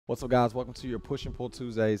What's up, guys? Welcome to your Push and Pull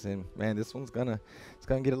Tuesdays, and man, this one's gonna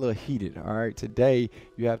get a little heated. All right, today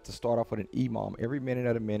you have to start off with an EMOM every minute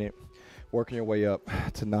at a minute, working your way up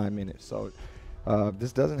to 9 minutes. So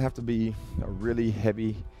this doesn't have to be a really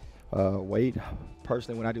heavy weight.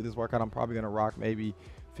 Personally, when I do this workout, I'm probably gonna rock maybe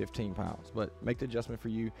 15 pounds, but make the adjustment for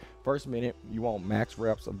you. First minute, you want max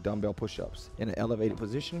reps of dumbbell push-ups in an elevated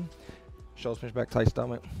position, shoulders pinched back, tight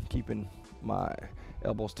stomach, keeping my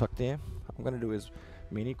elbows tucked in. I'm gonna do is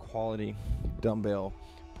many quality dumbbell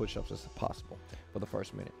push-ups as possible for the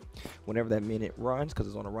first minute. Whenever that minute runs, because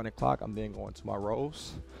it's on a running clock, I'm then going to my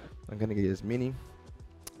rows. I'm gonna get as many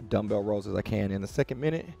dumbbell rows as I can in the second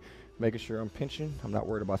minute, making sure I'm pinching. I'm not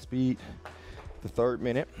worried about speed. The third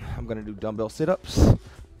minute, I'm gonna do dumbbell sit-ups,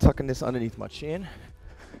 tucking this underneath my chin,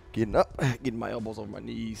 getting up, getting my elbows over my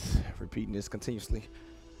knees, repeating this continuously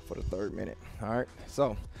for the third minute. All right,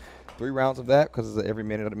 so 3 rounds of that, because it's every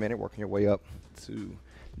minute of the minute, working your way up to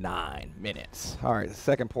 9 minutes. All right, the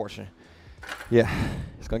second portion, yeah,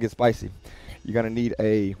 it's gonna get spicy. You're gonna need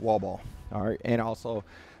a wall ball, all right, and also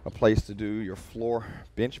a place to do your floor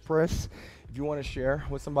bench press. If you want to share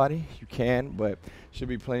with somebody, you can, but should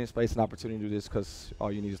be plenty of space and opportunity to do this because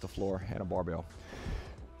all you need is the floor and a barbell.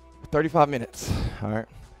 35 minutes, all right.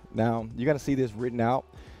 Now, you're gonna see this written out.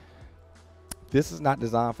 This is not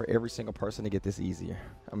designed for every single person to get this easy.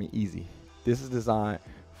 This is designed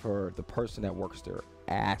for the person that works their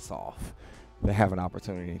ass off to have an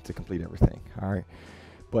opportunity to complete everything, all right?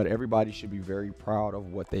 But everybody should be very proud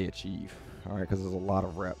of what they achieve, all right, because there's a lot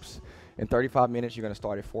of reps. In 35 minutes, you're gonna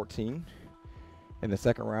start at 14. In the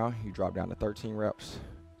second round, you drop down to 13 reps,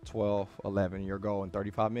 12, 11. Your goal in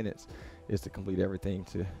 35 minutes is to complete everything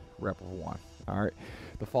to rep of 1. All right,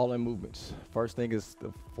 the following movements. First thing is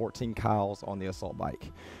the 14 cows on the assault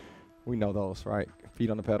bike. We know those, right? Feet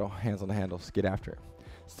on the pedal, hands on the handles, get after it.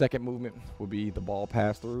 Second movement will be the ball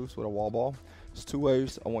pass-throughs with a wall ball. There's 2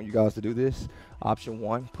 ways I want you guys to do this. Option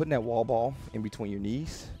 1, putting that wall ball in between your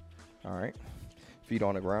knees. All right, feet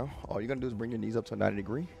on the ground. All you're gonna do is bring your knees up to a 90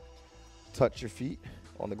 degree. Touch your feet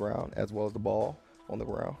on the ground as well as the ball on the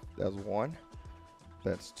ground. That's 1,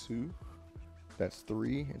 that's 2, that's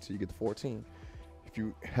 3 until you get to 14. If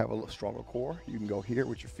you have a stronger core, you can go here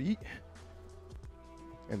with your feet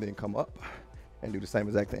and then come up and do the same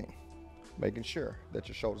exact thing, making sure that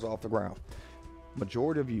your shoulders are off the ground.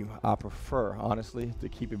 Majority of you, I prefer, honestly, to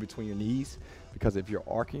keep it between your knees, because if you're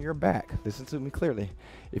arcing your back, listen to me clearly,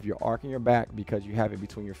 if you're arcing your back because you have it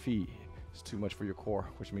between your feet, it's too much for your core,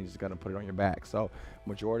 which means it's gonna put it on your back. So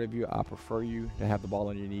majority of you, I prefer you to have the ball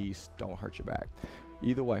on your knees. Don't hurt your back.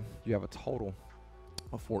 Either way, you have a total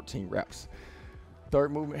of 14 reps.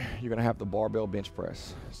 Third movement, you're gonna have the barbell bench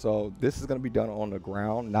press. So this is gonna be done on the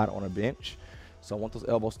ground, not on a bench. So I want those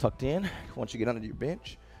elbows tucked in. Once you get under your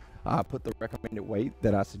bench, I put the recommended weight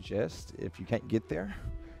that I suggest. If you can't get there,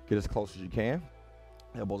 get as close as you can.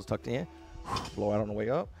 Elbows tucked in, blow out on the way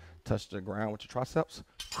up, touch the ground with your triceps,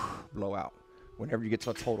 blow out. Whenever you get to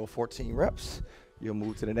a total of 14 reps, you'll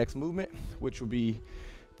move to the next movement, which will be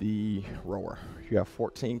the rower. You have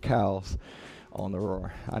 14 cows on the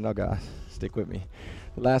rower. I know, guys, stick with me.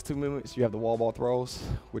 The last 2 movements, you have the wall ball throws,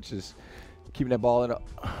 which is keeping that ball in an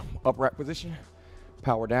upright position,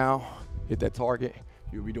 power down, hit that target.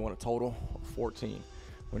 You'll be doing a total of 14.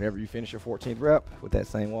 Whenever you finish your 14th rep with that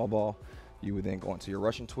same wall ball, you would then go into your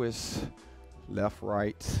Russian twist. Left,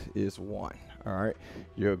 right is 1. All right,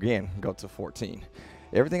 you again go to 14.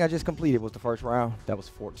 Everything I just completed was the first round. That was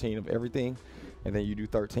 14 of everything, and then you do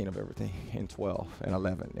 13 of everything, and 12, and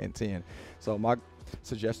 11, and 10. So my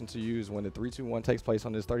suggestion to you is when the 3, 2, 1 takes place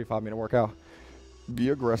on this 35-minute workout, be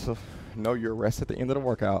aggressive. Know your rest at the end of the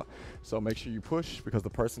workout. So make sure you push, because the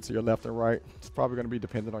person to your left and right is probably going to be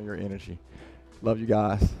dependent on your energy. Love you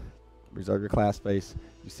guys. Reserve your class space.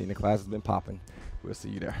 You've seen the class has been popping. We'll see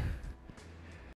you there.